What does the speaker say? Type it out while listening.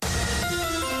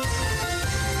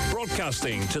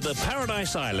Broadcasting to the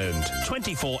Paradise Island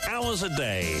 24 hours a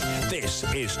day. This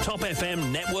is Top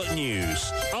FM Network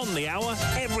News. On the hour,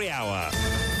 every hour.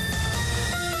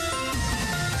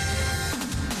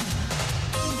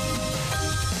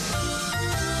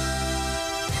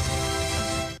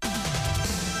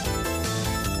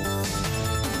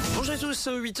 Bonjour à tous,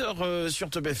 8h sur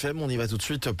Top FM. On y va tout de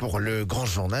suite pour le grand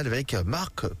journal avec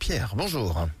Marc Pierre.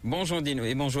 Bonjour. Bonjour Dino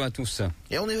et bonjour à tous.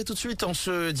 Et on y va tout de suite en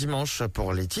ce dimanche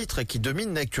pour les titres qui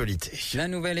dominent l'actualité. La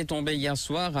nouvelle est tombée hier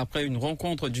soir après une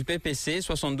rencontre du PPC.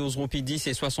 72 roupies 10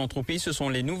 et 60 roupies. Ce sont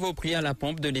les nouveaux prix à la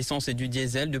pompe de l'essence et du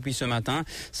diesel depuis ce matin.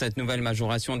 Cette nouvelle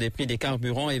majoration des prix des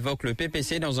carburants évoque le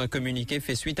PPC dans un communiqué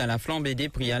fait suite à la flambée des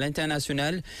prix à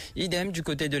l'international. Idem du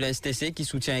côté de la STC qui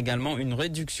soutient également une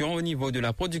réduction au niveau de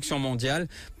la production mondiale.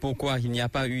 Pourquoi il n'y a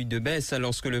pas eu de baisse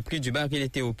lorsque le prix du baril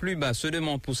était au plus bas, se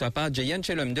demande pour sa part Jayan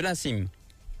Chelum de la CIM.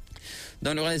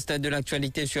 Dans le reste de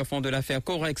l'actualité sur fond de l'affaire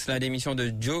Corex, la démission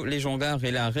de Joe Léjongar et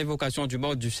la révocation du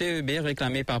board du CEB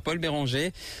réclamée par Paul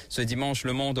Béranger. Ce dimanche,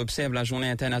 le monde observe la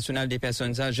journée internationale des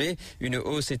personnes âgées. Une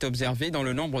hausse est observée dans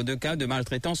le nombre de cas de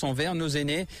maltraitance envers nos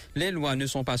aînés. Les lois ne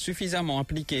sont pas suffisamment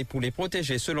appliquées pour les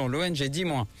protéger selon l'ONG 10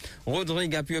 mois.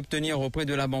 Rodrigue a pu obtenir auprès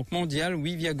de la Banque mondiale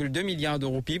 8,2 milliards de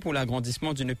roupies pour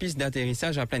l'agrandissement d'une piste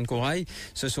d'atterrissage à pleine corail.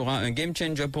 Ce sera un game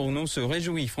changer pour nous, se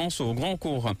réjouit France au grand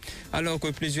cours. Alors que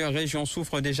plusieurs régions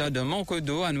souffre déjà d'un manque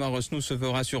d'eau, Anouar Osnou se veut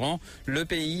rassurant. Le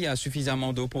pays a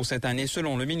suffisamment d'eau pour cette année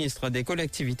selon le ministre des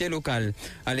collectivités locales.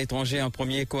 À l'étranger, un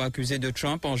premier co-accusé de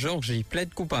Trump en Géorgie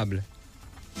plaide coupable.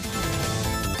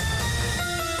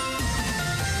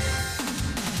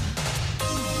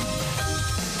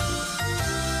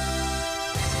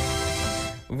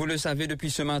 Vous le savez depuis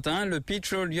ce matin, le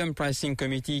Petroleum Pricing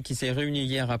Committee qui s'est réuni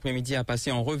hier après-midi a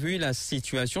passé en revue la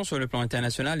situation sur le plan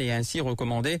international et a ainsi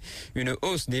recommandé une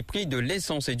hausse des prix de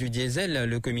l'essence et du diesel.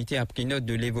 Le comité a pris note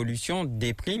de l'évolution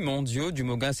des prix mondiaux du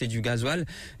mogas et du gasoil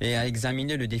et a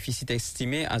examiné le déficit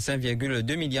estimé à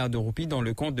 5,2 milliards de roupies dans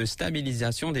le compte de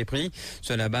stabilisation des prix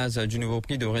sur la base du nouveau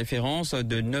prix de référence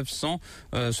de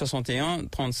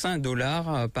 961,35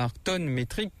 $ par tonne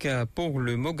métrique pour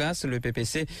le mogas. Le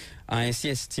PPC a ainsi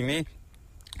estimé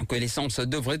que l'essence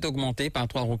devrait augmenter par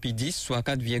 3 roupies 10, soit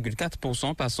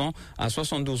 4,4%, passant à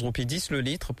 72 roupies 10 le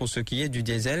litre pour ce qui est du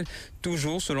diesel.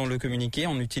 Toujours selon le communiqué,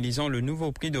 en utilisant le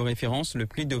nouveau prix de référence, le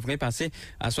prix devrait passer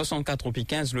à 64 roupies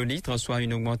 15 le litre, soit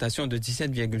une augmentation de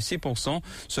 17,6%.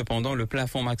 Cependant, le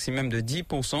plafond maximum de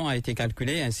 10% a été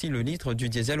calculé. Ainsi, le litre du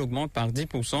diesel augmente par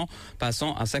 10%,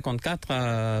 passant à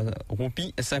 54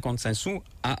 roupies 55 sous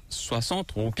à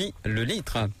 60 roupies le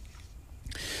litre.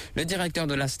 Le directeur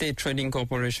de la State Trading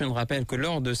Corporation rappelle que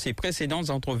lors de ses précédentes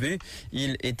entrevues,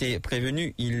 il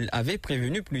avait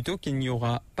prévenu plutôt qu'il n'y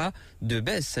aura pas de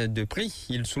baisse de prix.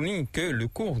 Il souligne que le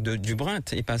cours du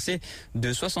Brent est passé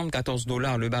de 74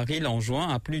 $ le baril en juin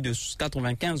à plus de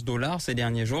 95 $ ces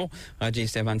derniers jours. Rajeev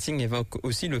Singh évoque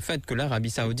aussi le fait que l'Arabie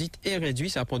Saoudite ait réduit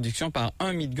sa production par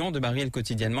 1 million de barils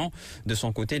quotidiennement. De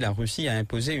son côté, la Russie a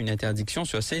imposé une interdiction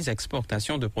sur ses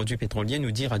exportations de produits pétroliers,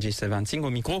 nous dit Rajeev Singh au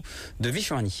micro de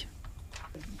Vishwani.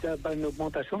 Il y a une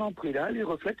augmentation dans le prix là, il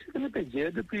reflète ce que je peux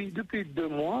dire depuis 2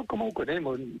 mois, comme on connaît,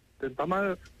 moi, pas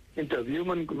mal d'interviews,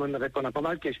 on répond à pas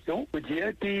mal de questions. Je veux dire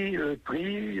que le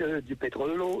prix du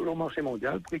pétrole au marché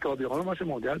mondial, le prix carburant au marché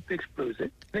mondial peut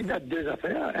exploser. Il y a 2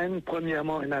 affaires.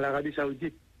 Premièrement, l'Arabie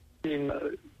Saoudite qui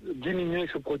diminue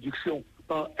sa production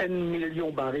par 1 million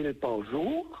de barils par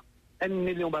jour. 1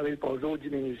 million de barils par jour de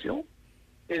diminution.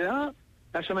 Et là,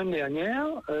 la semaine dernière,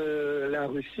 la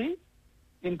Russie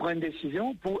il prend une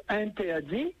décision pour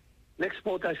interdire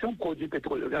l'exportation de produits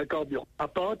pétroliers, carburant. À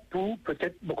part pour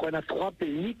peut-être, on a 3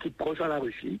 pays qui proches à la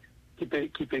Russie, qui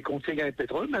peut consigner le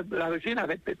pétrole, mais la Russie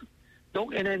n'arrête pas.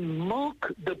 Donc, il y a un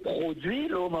manque de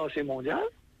produits au marché mondial,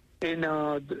 et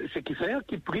ce qui fait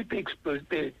que le prix peut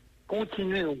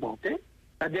continuer à augmenter.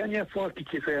 La dernière fois qu'il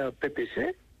s'est fait un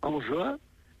PPC, en juin,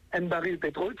 un baril de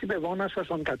pétrole qui peut vendre à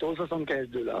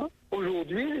 74-75 $.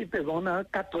 Aujourd'hui, il peut vendre à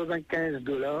 95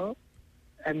 $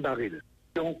 un baril.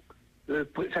 Donc,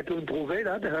 ça que vous trouvez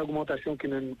là, de l'augmentation qui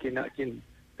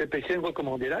PPC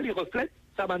recommandé là, il reflète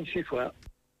ça bonne chiffre là.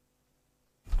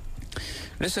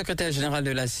 Le secrétaire général de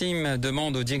la CIM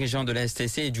demande aux dirigeants de la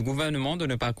STC et du gouvernement de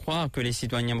ne pas croire que les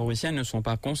citoyens mauriciens ne sont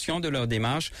pas conscients de leur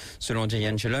démarche. Selon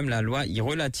Jayan Chelum, la loi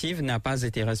relative n'a pas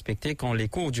été respectée quand les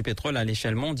cours du pétrole à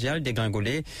l'échelle mondiale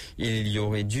dégringolaient. Il y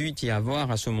aurait dû y avoir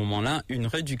à ce moment-là une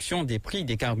réduction des prix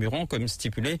des carburants comme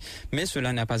stipulé, mais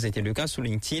cela n'a pas été le cas,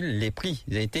 souligne-t-il. Les prix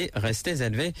étaient restés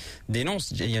élevés,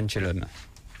 dénonce Jayan Chelum.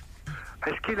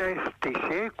 Est-ce que la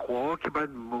STC croit qu'il y a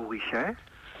des Mauriciens,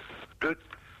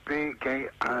 les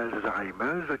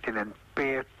Alzheimer, qui ont une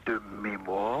perte de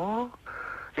mémoire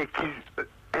et qui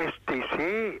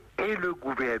STC et le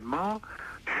gouvernement,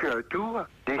 surtout,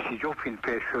 décision fin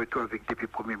fait surtout avec depuis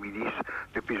Premier ministre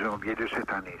depuis janvier de cette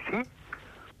année-ci.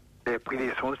 Les prix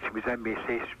des sons, si vous avez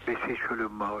baissé sur le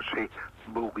marché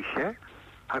mauricien,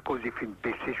 à cause des films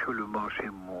baissés sur le marché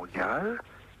mondial,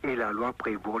 et la loi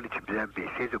prévoit les types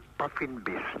baissés de pas fin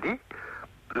baisser,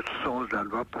 le sens de la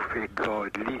loi pour faire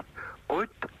garder haute,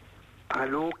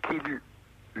 alors qu'il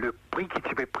le prix qui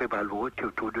devait prévaloir était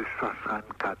autour de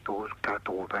 74,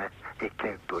 80 et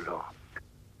quelques dollars.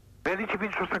 Mais les types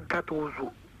 74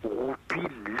 roupies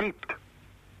litres.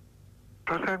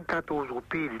 74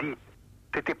 roupies litres.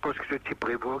 C'était parce que ce type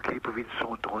prévoit qu'il pouvait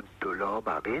 130 dollars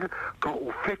baril, quand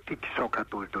au fait il était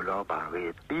 114 dollars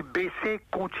baril. Il baissait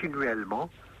continuellement,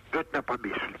 je n'ai pas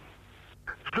baissé.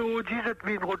 Je dis, je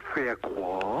viens de faire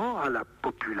croire à la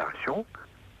population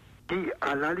qui,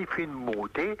 à la fin de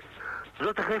monter,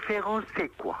 notre référence, c'est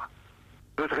quoi?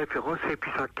 Notre référence, c'est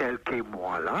puis ça quelques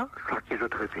mois là, ça qui est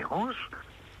notre référence.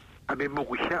 Ah, mais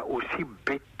Mauricien aussi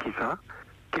bête qu'il ça,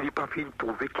 qu'il n'est pas fini de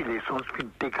prouver qu'il est sens fin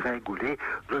dégringoler,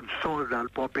 je ne sens dans le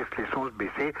pompe, l'essence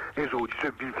baissée, et je dis, je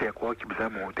viens faire croire qu'il vous a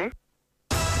monté.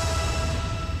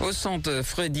 Au centre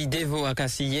Freddy Devaux à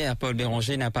Cassillet, Paul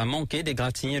Béranger n'a pas manqué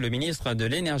d'égratigner le ministre de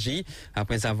l'Énergie.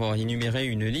 Après avoir énuméré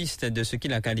une liste de ce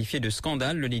qu'il a qualifié de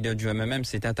scandale, le leader du MMM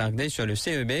s'est attardé sur le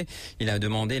CEB. Il a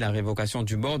demandé la révocation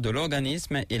du board de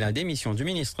l'organisme et la démission du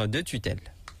ministre de tutelle.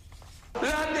 La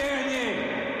dernière,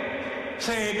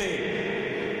 CEB.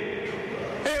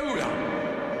 Et où là?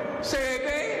 CEB?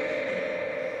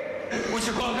 Où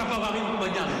c'est qu'on n'a pas varié pour m'en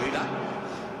là?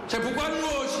 C'est pourquoi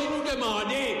nous aussi nous demandons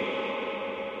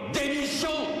démission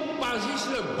par juste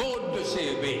le board de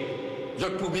CEB. Je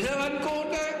peux bien rendre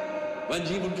compte, on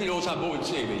dit que nous avons board de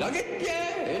CEB. Là, bien,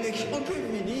 l'élection peut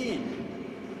venir.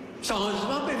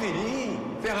 Changement peut venir.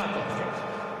 Faire attention.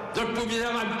 Je peux bien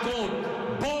rendre compte,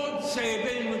 board de CEB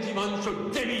nous demande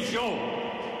cette démission.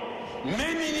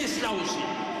 Mes ministres là aussi.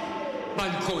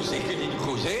 Mal causé, que dit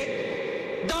causé.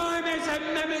 Dans les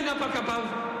même, il n'est pas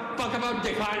capable de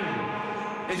défendre.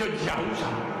 Et je dis à où ça?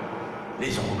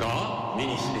 Les Ongas,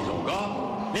 ministres des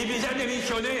Ongas, les visins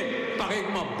démissionnés,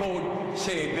 pareillement pour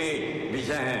CEB,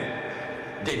 visins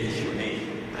démissionnés.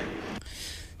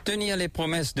 Tenir les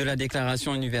promesses de la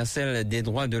Déclaration universelle des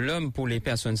droits de l'homme pour les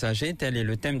personnes âgées, tel est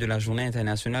le thème de la Journée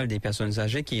internationale des personnes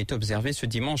âgées qui est observée ce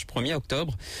dimanche 1er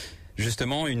octobre.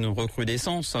 Justement, une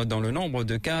recrudescence dans le nombre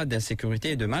de cas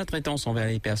d'insécurité et de maltraitance envers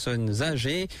les personnes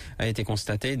âgées a été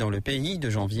constatée dans le pays. De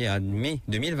janvier à mai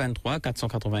 2023,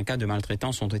 480 cas de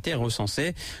maltraitance ont été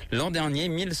recensés. L'an dernier,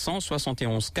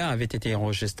 1171 cas avaient été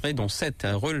enregistrés, dont 7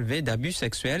 relevés d'abus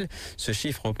sexuels. Ce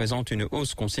chiffre représente une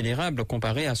hausse considérable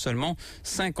comparée à seulement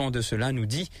 5 ans de cela, nous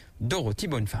dit Dorothy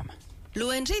Bonnefemme.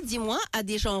 L'ONG Dis-moi a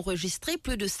déjà enregistré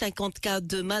plus de 50 cas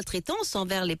de maltraitance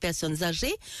envers les personnes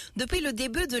âgées depuis le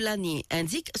début de l'année,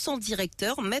 indique son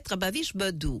directeur, Maître Bavish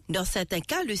Bedou. Dans certains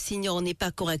cas, le senior n'est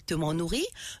pas correctement nourri.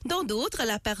 Dans d'autres,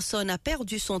 la personne a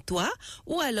perdu son toit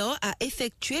ou alors a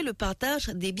effectué le partage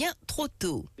des biens trop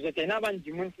tôt. J'étais là avant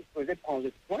du monde qui se faisait prendre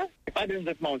de points. Pas de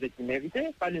manger qui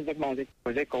méritait, pas de manger qui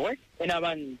faisait correct. Et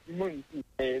avant du monde qui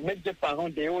mettait des parents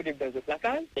des hauts des bases de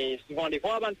placage. Et souvent, des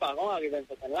fois, avant les parents arrivent à un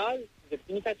certain âge, j'ai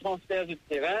fini par transfert du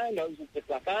terrain dans un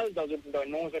placage, dans un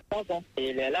nom de canton.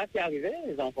 Et là qui arrivait,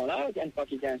 les enfants-là, une fois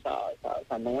qu'ils gagnent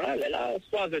sa nom-là, là,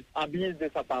 soit habillent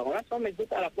de sa parent-là, soit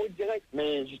mettent à la faute directe.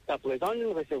 Mais jusqu'à présent,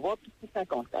 nous recevons plus de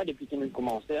 50 cas depuis qu'ils nous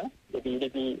commençaient,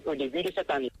 depuis au début de cette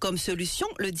année. Comme solution,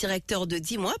 le directeur de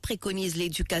 10 mois préconise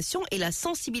l'éducation et la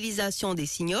sensibilisation des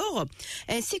seniors,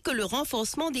 ainsi que le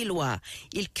renforcement des lois.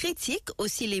 Il critique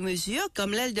aussi les mesures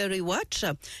comme l'Elderly Watch,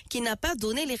 qui n'a pas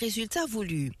donné les résultats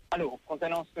voulus. Alors,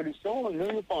 concernant solution,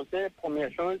 nous pensons,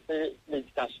 première chose, c'est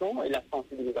l'éducation et la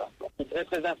sensibilisation. C'est très,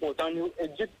 très important. Nous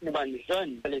éduquons nos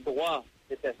jeunes les droits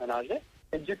des personnes âgées.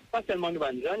 Éduquons pas seulement nos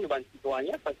jeunes, nos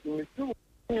citoyens, parce que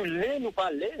nous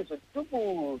parler, surtout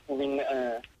pour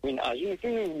une âgée,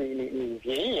 nous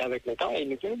vieillir avec le temps et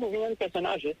nous pour une personne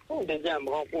âgée. Deuxième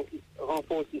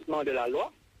renforcement de la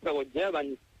loi, ça veut dire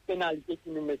une pénalité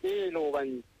qui nous mettait,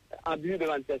 abus de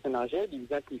une personne âgée,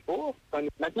 qu'il faut.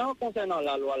 Maintenant, concernant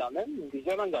la loi là-même, il y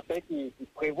a des affaires qui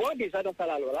prévoient déjà dans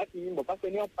la loi là qui ne vont pas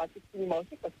tenir en pratique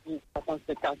aussi parce que dans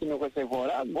ce cas que nous recevons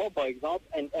là, bon, par exemple,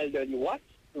 un elderly watch,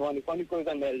 nous cause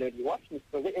le droit, nous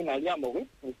faisons un allié à Maurice,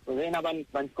 nous faisons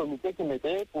un comité qui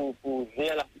mettait pour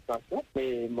gérer la situation,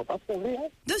 mais moi pas trouvé.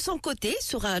 De son côté,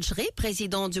 Suraj Ray,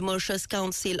 président du Mauritius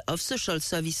Council of Social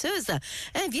Services,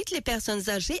 invite les personnes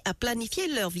âgées à planifier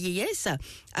leur vieillesse,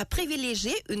 à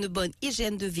privilégier une bonne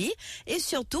hygiène de vie et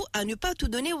surtout à ne pas tout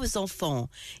donner aux enfants.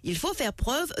 Il faut faire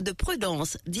preuve de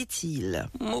prudence, dit-il.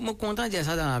 Moi, content de dire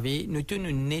ça dans la vie. Nous tous,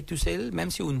 nous nés tout seuls,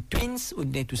 même si on est twins ou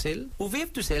nés tout seuls, ou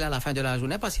vivre tout seul à la fin de la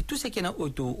journée, parce que tout ce qui est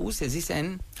autour, ou c'est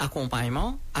un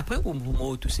accompagnement, après, on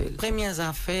mourra tout seul. Premières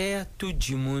affaires, tout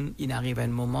le monde, il arrive à un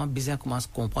moment, besoin commence à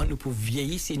comprendre, nous pouvons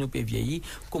vieillir, si nous pouvons vieillir,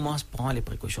 commence à prendre les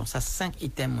précautions. Ça, 5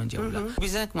 items mondiaux là.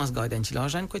 Besoin commence à garder un petit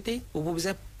l'argent de côté, ou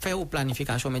besoin faire une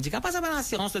planification médicale. Pas ça,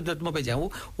 l'assurance, le traitement pédiatre,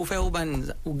 ou faire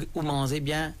ou manger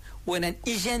bien, ou une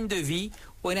hygiène de vie,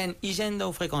 ou une hygiène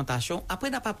de fréquentation. Après,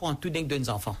 n'a pas prendre tout d'un de nos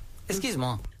enfants.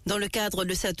 Excuse-moi. Dans le cadre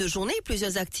de cette journée,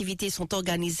 plusieurs activités sont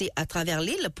organisées à travers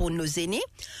l'île pour nos aînés.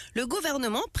 Le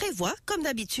gouvernement prévoit, comme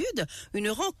d'habitude, une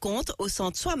rencontre au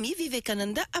centre Swami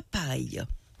Vivekananda à Paille.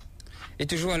 Et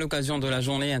toujours à l'occasion de la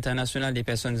journée internationale des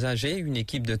personnes âgées, une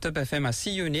équipe de Top FM a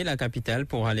sillonné la capitale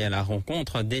pour aller à la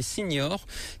rencontre des seniors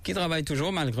qui travaillent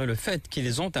toujours malgré le fait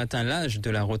qu'ils ont atteint l'âge de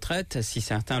la retraite. Si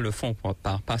certains le font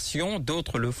par passion,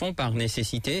 d'autres le font par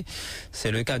nécessité.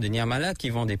 C'est le cas de Niamala qui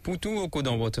vend des poutous au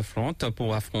Codon Waterfront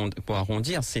pour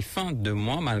arrondir ses fins de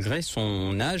mois malgré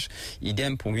son âge.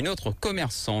 Idem pour une autre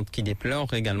commerçante qui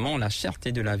déplore également la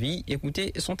cherté de la vie.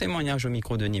 Écoutez son témoignage au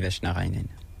micro de Nivesh Narainen.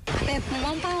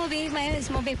 Moi, je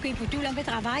suis pour tout le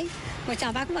travail. Moi,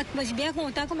 je suis bien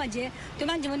content, comme dire. Tout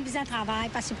le monde a besoin de travail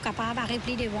parce que je suis capable de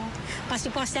répondre devant. Parce que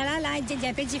pour cela, là, c'est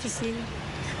un peu difficile.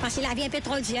 Parce que la vie est un peu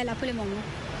trop dure là, pour le moment.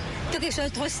 Tout quelque chose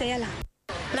de trop serre là.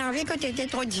 La vie, quand était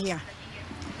trop dure.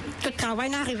 Tout le travail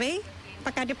n'est arrivé,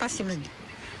 pas qu'à dépasser mille.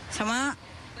 Ça m'a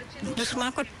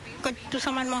doucement, quand tout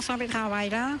ça m'a ensemble le travail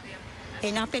là, et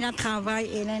il n'y a pas de travail,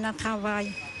 et il y a de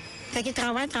travail. Ce qui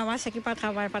travaille, ce qui pas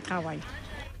travaille, pas travail.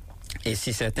 Et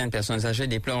si certaines personnes âgées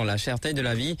déplorent la cherté de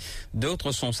la vie,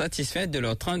 d'autres sont satisfaites de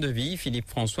leur train de vie. Philippe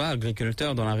François,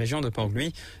 agriculteur dans la région de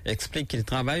Port-Louis, explique qu'il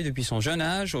travaille depuis son jeune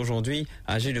âge, aujourd'hui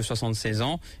âgé de 76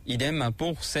 ans. Idem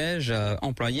pour Serge,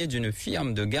 employé d'une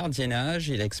firme de gardiennage.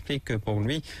 Il explique que pour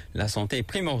lui, la santé est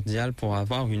primordiale pour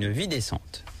avoir une vie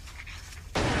décente.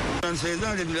 76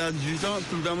 ans, depuis 18 ans,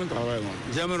 tout le temps, je travaille.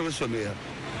 Jamais je reçois meilleur.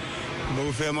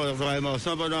 Je fais mon travail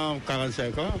pendant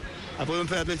 45 ans. Après, on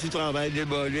fait un petit travail,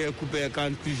 déballer, couper la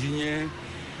canne, cuisiner.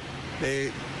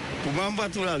 Et pour moi, pas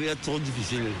tout la vie est trop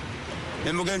difficile.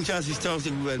 Mais moi, j'ai une assistance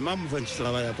du gouvernement, je fais un petit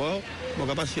travail à part, je ne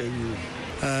peux pas faire.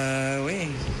 Oui,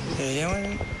 c'est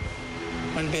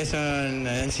une personne,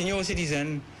 un senior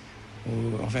citizen.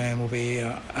 Enfin, je fais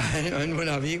un bon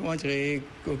avis, ok,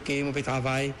 je fais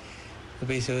travail, je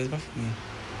fais ça.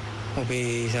 On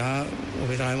fait ça, on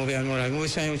fait travailler, on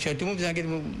fait surtout, on fait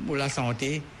pour la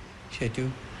santé, surtout.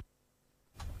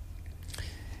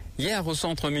 Hier, au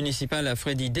centre municipal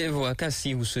Freddy Devo à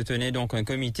Cassis, où se tenait donc un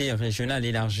comité régional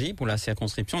élargi pour la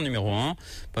circonscription numéro 1.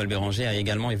 Paul Béranger a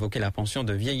également évoqué la pension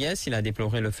de vieillesse. Il a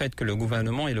déploré le fait que le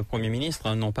gouvernement et le Premier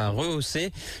ministre n'ont pas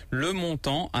rehaussé le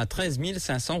montant à 13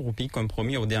 500 roupies comme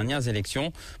promis aux dernières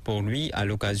élections. Pour lui, à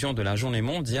l'occasion de la journée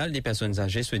mondiale des personnes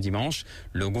âgées ce dimanche,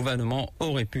 le gouvernement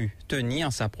aurait pu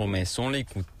tenir sa promesse. On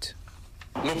l'écoute.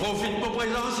 Je profite de ma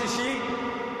présence ici,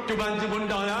 tout le monde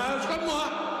dans l'âge comme moi.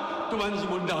 Tout le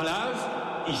monde dans l'âge,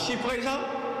 ici présent,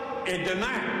 et demain,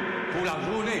 pour la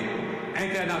journée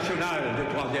internationale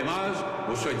de troisième âge,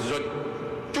 vous souhaitez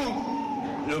tout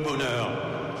le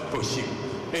bonheur possible.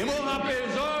 Et mon rappel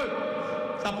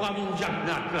ça prend une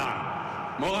jacquenatte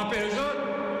là. Mon rappel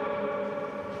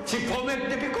tu promets,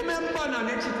 depuis combien de bonnes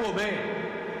années tu promets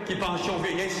qui pension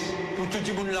vieillesse pour tout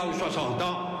le monde là aux 60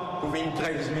 ans, pour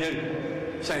 13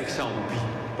 500 roupies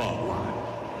par mois.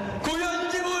 Combien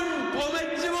de monde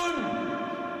promet de monde?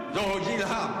 Donc on dit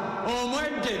là, au moins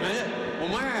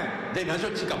demain,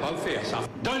 je suis capable de faire ça.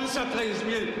 Donne ça 13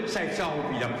 500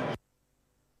 roupies là.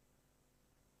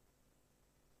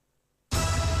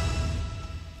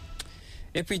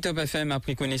 Et puis Top FM a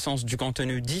pris connaissance du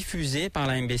contenu diffusé par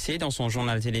la MBC dans son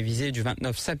journal télévisé du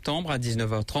 29 septembre à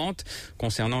 19h30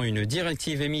 concernant une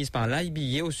directive émise par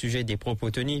l'IBA au sujet des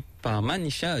propos tenus par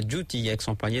Manisha Djouti,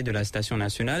 ex-employé de la station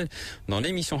nationale, dans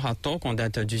l'émission Hard Talk en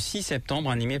date du 6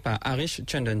 septembre animée par Harish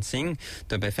Chandan Singh.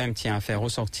 Top FM tient à faire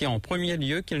ressortir en premier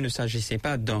lieu qu'il ne s'agissait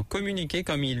pas d'un communiqué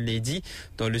comme il l'est dit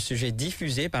dans le sujet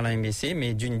diffusé par la MBC,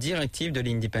 mais d'une directive de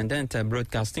l'Independent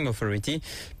Broadcasting Authority,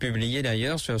 publiée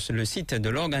d'ailleurs sur le site de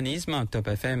l'organisme. Top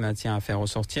FM tient à faire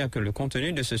ressortir que le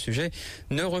contenu de ce sujet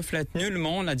ne reflète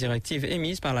nullement la directive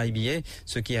émise par l'IBA.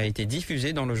 Ce qui a été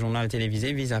diffusé dans le journal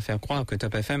télévisé vise à faire croire que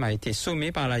Top FM a a été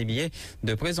sommé par l'IBA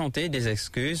de présenter des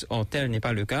excuses. Or, tel n'est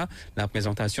pas le cas. La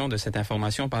présentation de cette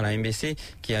information par la MBC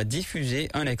qui a diffusé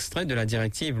un extrait de la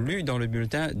directive lue dans le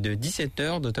bulletin de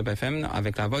 17h de Top FM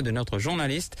avec la voix de notre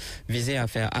journaliste visait à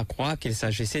faire accroire qu'il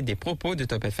s'agissait des propos de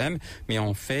Top FM, mais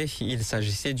en fait, il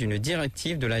s'agissait d'une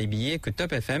directive de l'IBA que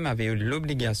Top FM avait eu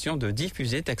l'obligation de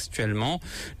diffuser textuellement.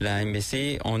 La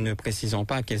MBC, en ne précisant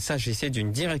pas qu'il s'agissait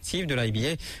d'une directive de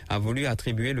l'IBA, a voulu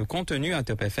attribuer le contenu à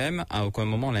Top FM. À aucun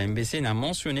moment, la MBC n'a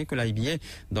mentionné que l'IBA,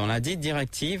 dans la dite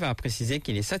directive, a précisé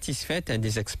qu'il est satisfaite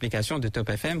des explications de Top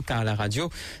FM car la radio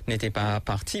n'était pas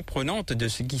partie prenante de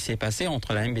ce qui s'est passé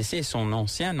entre la MBC et son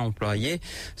ancien employé,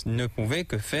 ne pouvait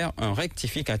que faire un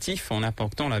rectificatif en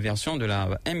apportant la version de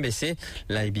la MBC.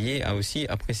 L'IBA a aussi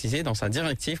précisé dans sa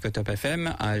directive que Top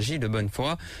FM a agi de bonne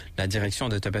foi. La direction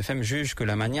de Top FM juge que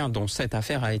la manière dont cette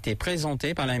affaire a été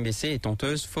présentée par la MBC est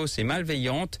honteuse, fausse et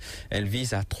malveillante. Elle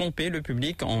vise à tromper le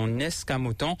public en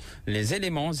escamotant les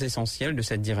éléments essentiels de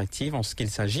cette directive en ce qu'il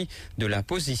s'agit de la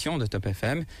position de Top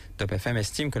FM. Top FM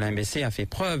estime que la MBC a fait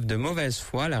preuve de mauvaise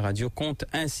foi. La radio compte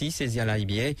ainsi saisir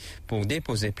l'IBA pour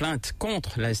déposer plainte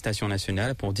contre la station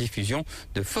nationale pour diffusion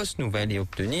de fausses nouvelles et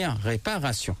obtenir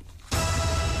réparation.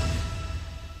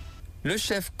 Le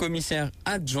chef commissaire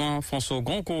adjoint François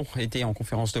Grandcourt était en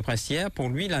conférence de presse hier. Pour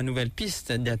lui, la nouvelle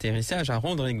piste d'atterrissage à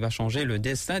Rodrigue va changer le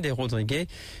destin des Rodriguais.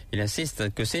 Il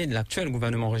insiste que c'est l'actuel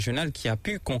gouvernement régional qui a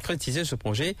pu concrétiser ce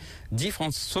projet. Dit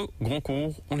François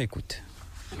Grandcourt, on l'écoute.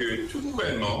 Que tout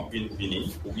gouvernement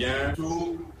fini, ou bien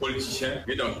tout politicien,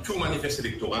 mais dans tout manifeste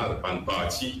électoral, par une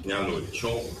partie, il y a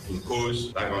une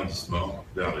cause d'agrandissement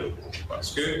de l'aéroport.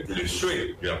 Parce que le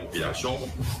souhait de la population,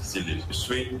 c'est le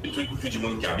souhait de tout le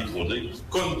monde qui habite Rodrigue,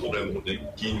 comme problème Rodrigue,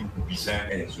 qui nous puissent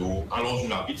un zoo, allons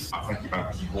la piste, afin qu'il n'y ait pas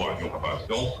de petit bois avion capable.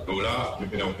 Donc là,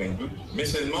 je n'ai aucun doute. Mais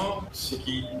seulement, ce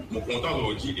qui me content de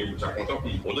redire, et vous êtes content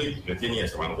pour Rodrigue, retenir,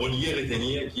 ça va relier,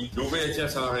 retenir, qui l'ouverture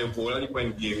à l'aéroport, là, il prend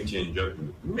une game changer.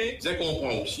 Mais je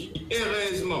comprends aussi,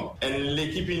 heureusement,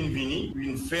 l'équipe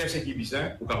une fait cette équipe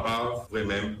pour capable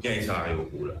vraiment gagner ça à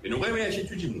l'aéroport. Et nous remercions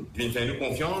tout le monde. Nous faisons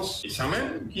confiance et ça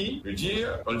même qui veut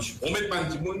dire, on ne promet pas un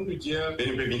petit monde, veut dire, nous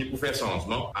pouvons venir pour faire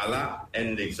changement. À là,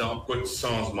 un exemple que ce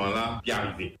changement-là est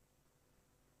arrivé.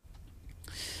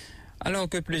 Alors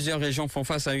que plusieurs régions font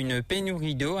face à une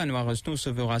pénurie d'eau, Anouarestou se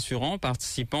veut rassurant,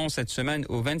 participant cette semaine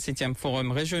au 27e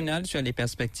forum régional sur les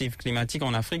perspectives climatiques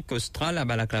en Afrique australe à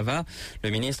Balaclava.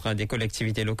 Le ministre des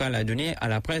collectivités locales a donné à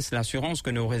la presse l'assurance que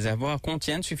nos réservoirs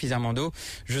contiennent suffisamment d'eau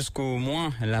jusqu'au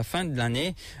moins la fin de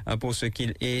l'année. Pour ce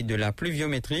qu'il est de la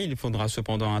pluviométrie, il faudra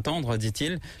cependant attendre,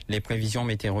 dit-il, les prévisions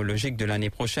météorologiques de l'année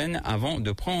prochaine avant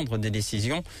de prendre des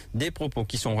décisions. Des propos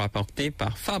qui sont rapportés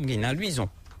par Fabrina Luison.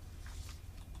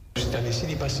 Cette année-ci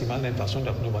n'est pas si mal, d'une façon,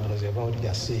 donc nous avons un réservoir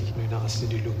assez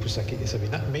de l'eau pour ça qui est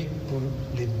savina, mais pour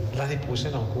l'année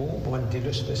prochaine encore, pour un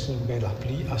délai spécial, nous avons la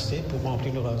pluie assez pour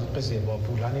remplir nos réservoirs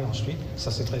pour l'année ensuite.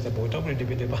 Ça, c'est très important pour le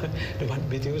début de la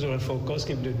météo sur le focus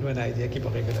qui nous donne une idée qui va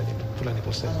arriver pour l'année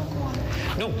prochaine.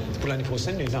 Non, pour l'année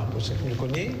prochaine, nous avons nous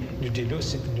connaissons le délai,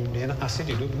 nous avons assez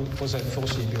de l'eau pour ça, il faut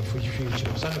aussi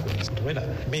futur, ça nous connaissons.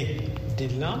 Mais dès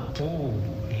là, pour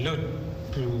l'autre,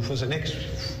 pour faire un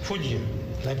ex-folieux,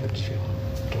 là, il est différent.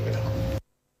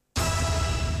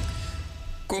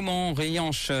 Comment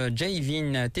Rianche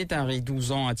Javin Tetari,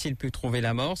 12 ans, a-t-il pu trouver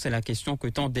la mort? C'est la question que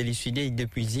tentent d'élucider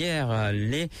depuis hier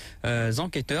les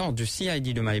enquêteurs du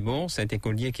CID de Maïbourg. Cet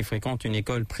écolier qui fréquente une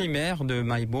école primaire de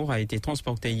Maïbourg a été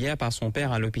transporté hier par son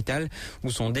père à l'hôpital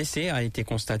où son décès a été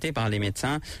constaté par les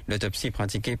médecins. L'autopsie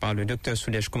pratiquée par le docteur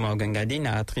Sudesh Kumar Gangadine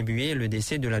a attribué le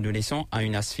décès de l'adolescent à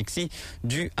une asphyxie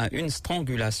due à une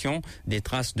strangulation. Des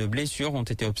traces de blessures ont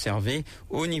été observées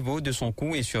au niveau de son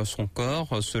cou et sur son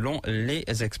corps, selon les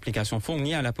explications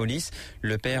fournies à la police.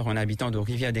 Le père, un habitant de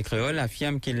Rivière-des-Créoles,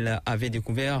 affirme qu'il avait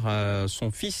découvert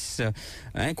son fils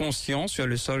inconscient sur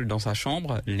le sol dans sa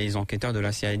chambre. Les enquêteurs de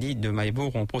la CID de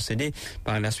Maïbourg ont procédé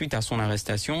par la suite à son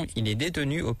arrestation. Il est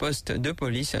détenu au poste de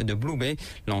police de Blue Bay.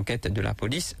 L'enquête de la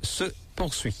police se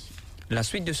poursuit. La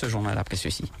suite de ce journal après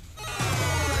ceci.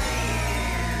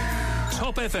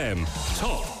 Top FM,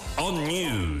 top on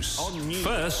news.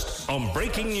 First on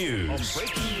breaking news.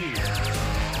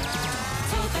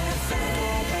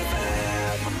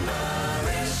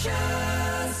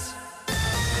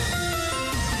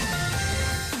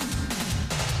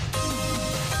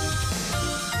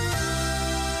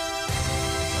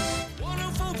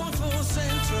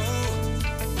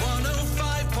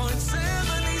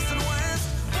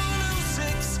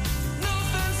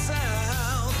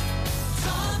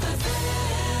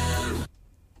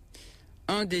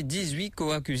 un des 18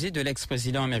 co-accusés de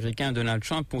l'ex-président américain Donald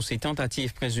Trump pour ses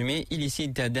tentatives présumées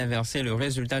illicites d'inverser le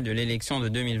résultat de l'élection de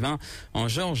 2020 en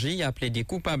Géorgie a plaidé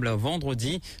coupable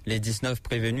vendredi. Les 19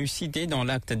 prévenus cités dans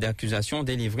l'acte d'accusation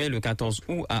délivré le 14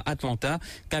 août à Atlanta,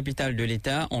 capitale de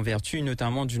l'État, en vertu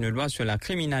notamment d'une loi sur la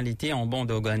criminalité en bande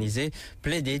organisée,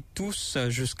 plaidaient tous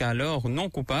jusqu'alors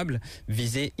non coupables.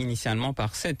 Visé initialement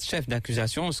par 7 chefs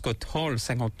d'accusation, Scott Hall,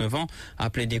 59 ans, a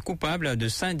plaidé coupable de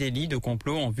 5 délits de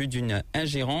complot en vue d'une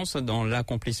ingérence dans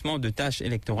l'accomplissement de tâches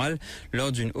électorales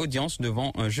lors d'une audience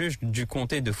devant un juge du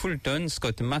comté de Fulton,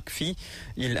 Scott McPhee.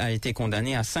 Il a été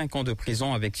condamné à 5 ans de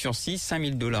prison avec sursis,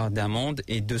 $5 000 d'amende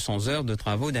et 200 heures de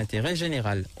travaux d'intérêt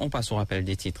général. On passe au rappel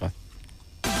des titres.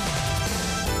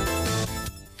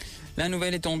 La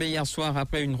nouvelle est tombée hier soir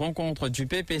après une rencontre du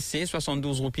PPC.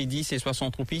 72 roupies 10 et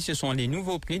 60 roupies, ce sont les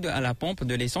nouveaux prix à la pompe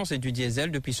de l'essence et du diesel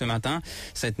depuis ce matin.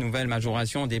 Cette nouvelle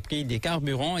majoration des prix des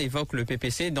carburants évoque le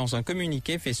PPC dans un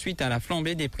communiqué fait suite à la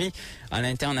flambée des prix à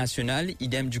l'international.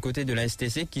 Idem du côté de la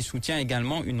STC qui soutient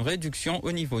également une réduction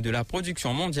au niveau de la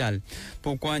production mondiale.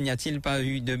 Pourquoi n'y a-t-il pas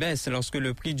eu de baisse lorsque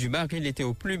le prix du baril était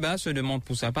au plus bas, se demande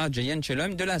pour sa part Jayen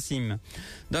Chelum de la CIM.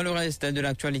 Dans le reste de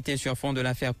l'actualité sur fond de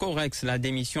l'affaire Corex, la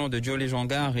démission de Jolie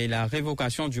Jongard et la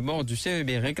révocation du bord du CEB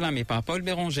réclamée par Paul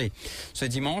Béranger. Ce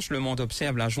dimanche, le monde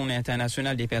observe la journée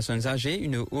internationale des personnes âgées.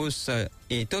 Une hausse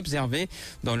est observée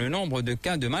dans le nombre de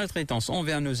cas de maltraitance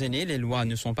envers nos aînés. Les lois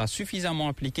ne sont pas suffisamment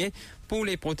appliquées pour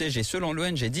les protéger, selon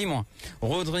l'ONG 10 mois.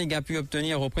 Rodrigue a pu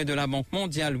obtenir auprès de la Banque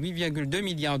mondiale 8,2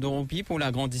 milliards de roupies pour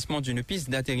l'agrandissement d'une piste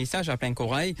d'atterrissage à plein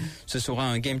corail. Ce sera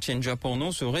un game changer pour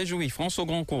nous, se réjouit France au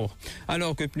grand cours.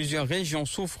 Alors que plusieurs régions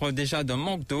souffrent déjà d'un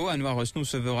manque d'eau, Anouar-Resnou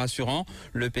se veut rassurant.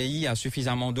 Le pays a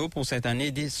suffisamment d'eau pour cette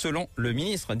année, selon le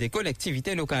ministre des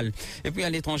collectivités locales. Et puis à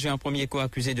l'étranger, un premier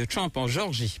co-accusé de Trump en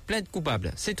Géorgie plaide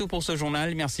coupable. C'est tout pour ce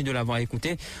journal. Merci de l'avoir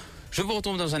écouté. Je vous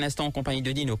retrouve dans un instant en compagnie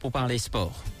de Dino pour parler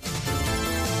sport.